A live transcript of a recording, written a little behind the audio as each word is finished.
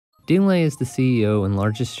Ding Lei is the CEO and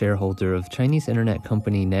largest shareholder of Chinese internet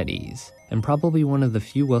company NetEase, and probably one of the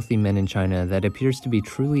few wealthy men in China that appears to be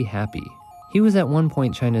truly happy. He was at one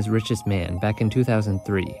point China's richest man back in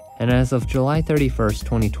 2003, and as of July 31st,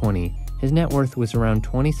 2020, his net worth was around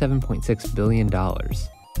 $27.6 billion.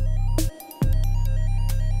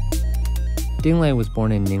 Ding Lei was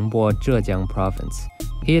born in Ningbo, Zhejiang Province.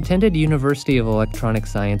 He attended University of Electronic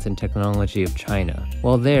Science and Technology of China.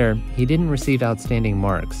 While there, he didn't receive outstanding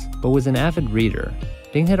marks, but was an avid reader.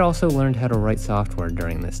 Ding had also learned how to write software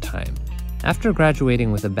during this time. After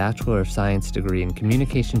graduating with a Bachelor of Science degree in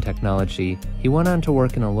Communication Technology, he went on to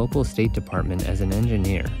work in a local state department as an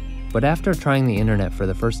engineer. But after trying the internet for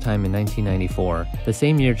the first time in 1994, the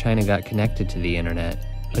same year China got connected to the internet,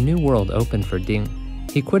 a new world opened for Ding.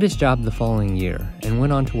 He quit his job the following year and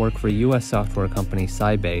went on to work for US software company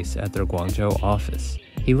Sybase at their Guangzhou office.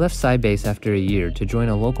 He left Sybase after a year to join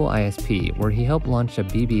a local ISP where he helped launch a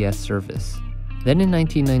BBS service. Then in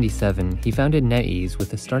 1997, he founded NetEase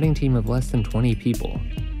with a starting team of less than 20 people.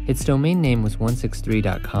 Its domain name was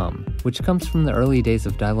 163.com, which comes from the early days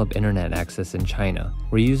of dial-up internet access in China,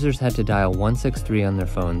 where users had to dial 163 on their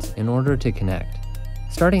phones in order to connect.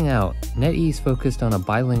 Starting out, NetEase focused on a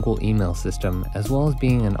bilingual email system as well as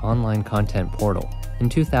being an online content portal. In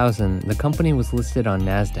 2000, the company was listed on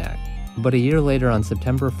NASDAQ. But a year later, on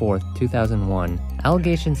September 4, 2001,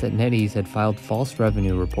 allegations that NetEase had filed false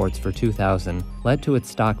revenue reports for 2000 led to its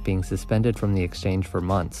stock being suspended from the exchange for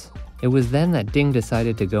months. It was then that Ding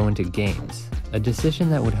decided to go into games, a decision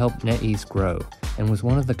that would help NetEase grow, and was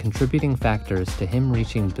one of the contributing factors to him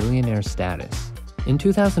reaching billionaire status. In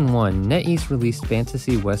 2001, NetEase released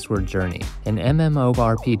Fantasy Westward Journey, an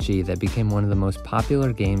MMORPG that became one of the most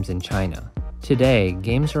popular games in China. Today,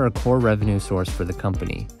 games are a core revenue source for the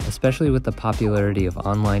company, especially with the popularity of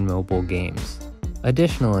online mobile games.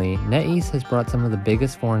 Additionally, NetEase has brought some of the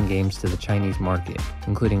biggest foreign games to the Chinese market,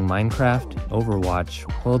 including Minecraft, Overwatch,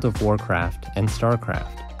 World of Warcraft, and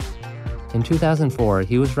StarCraft. In 2004,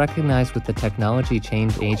 he was recognized with the Technology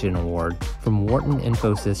Change Agent Award from Wharton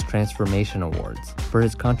Infosys Transformation Awards for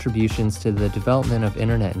his contributions to the development of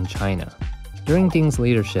internet in China. During Ding's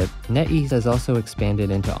leadership, NetEase has also expanded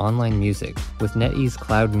into online music with NetEase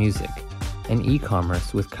Cloud Music, and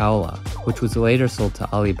e-commerce with Kaola, which was later sold to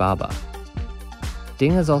Alibaba.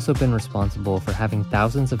 Ding has also been responsible for having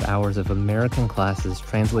thousands of hours of American classes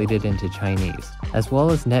translated into Chinese, as well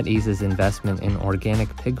as NetEase's investment in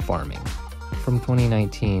organic pig farming. From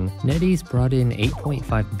 2019, NetEase brought in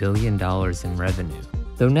 $8.5 billion in revenue.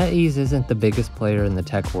 Though NetEase isn't the biggest player in the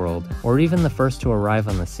tech world, or even the first to arrive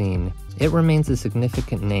on the scene, it remains a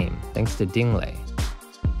significant name thanks to Ding Lei.